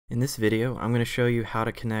In this video, I'm going to show you how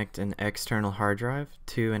to connect an external hard drive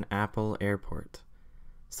to an Apple AirPort.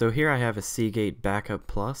 So here I have a Seagate Backup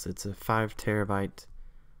Plus. It's a 5 terabyte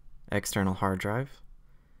external hard drive.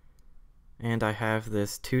 And I have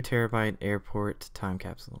this 2 terabyte AirPort Time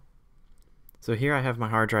Capsule. So here I have my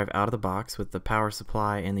hard drive out of the box with the power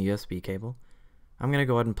supply and the USB cable. I'm going to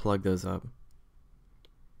go ahead and plug those up.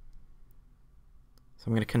 So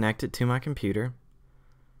I'm going to connect it to my computer.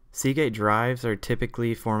 Seagate drives are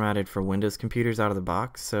typically formatted for Windows computers out of the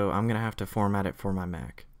box, so I'm going to have to format it for my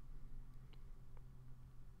Mac.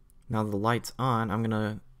 Now the light's on, I'm going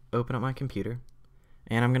to open up my computer,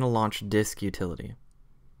 and I'm going to launch Disk Utility,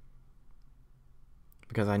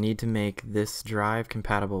 because I need to make this drive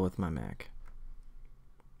compatible with my Mac.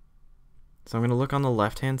 So I'm going to look on the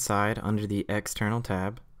left-hand side under the External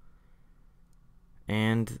tab,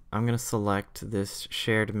 and I'm going to select this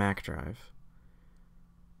Shared Mac Drive,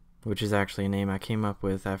 which is actually a name I came up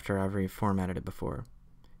with after I've reformatted it before.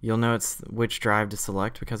 You'll know it's which drive to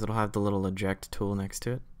select because it'll have the little eject tool next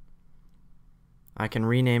to it. I can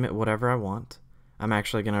rename it whatever I want. I'm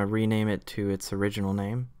actually going to rename it to its original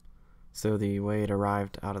name, so the way it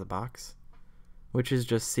arrived out of the box, which is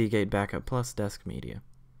just Seagate Backup Plus Desk Media.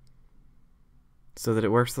 So that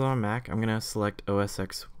it works with my Mac, I'm going to select OS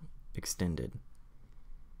X Extended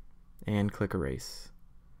and click Erase.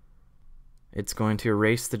 It's going to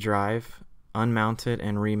erase the drive, unmount it,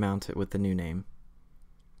 and remount it with the new name.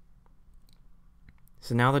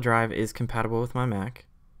 So now the drive is compatible with my Mac.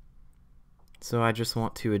 So I just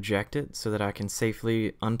want to eject it so that I can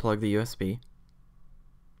safely unplug the USB.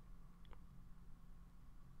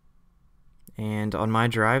 And on my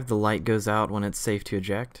drive, the light goes out when it's safe to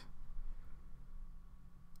eject.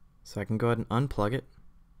 So I can go ahead and unplug it.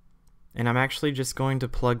 And I'm actually just going to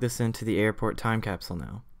plug this into the AirPort Time Capsule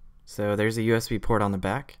now. So there's a USB port on the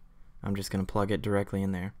back. I'm just going to plug it directly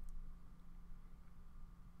in there.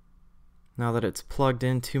 Now that it's plugged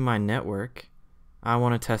into my network, I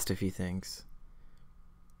want to test a few things.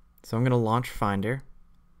 So I'm going to launch Finder.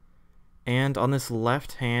 And on this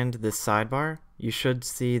left hand, this sidebar, you should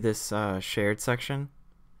see this shared section.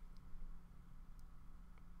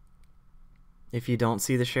 If you don't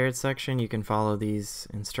see the shared section, you can follow these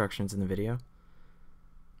instructions in the video.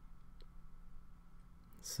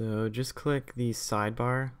 So just click the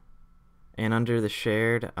sidebar, and under the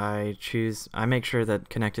shared, I make sure that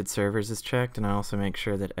connected servers is checked, and I also make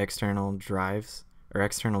sure that external drives or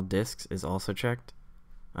external disks is also checked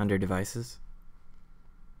under devices.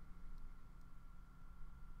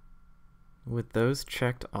 With those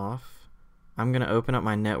checked off, I'm going to open up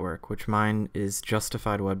my network, which mine is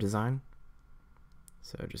Justified Web Design.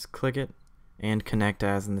 So just click it and connect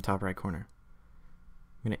as in the top right corner.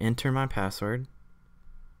 I'm going to enter my password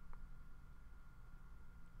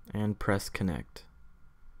and press connect.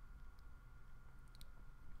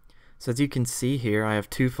 So as you can see here, I have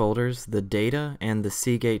two folders, the data and the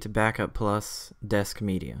Seagate Backup Plus Desk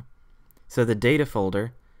Media. So the data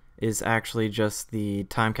folder is actually just the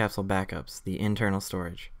time capsule backups, the internal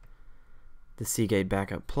storage. The Seagate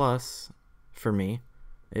Backup Plus, for me,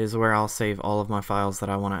 is where I'll save all of my files that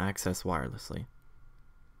I want to access wirelessly.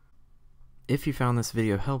 If you found this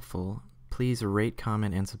video helpful, please rate,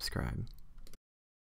 comment, and subscribe.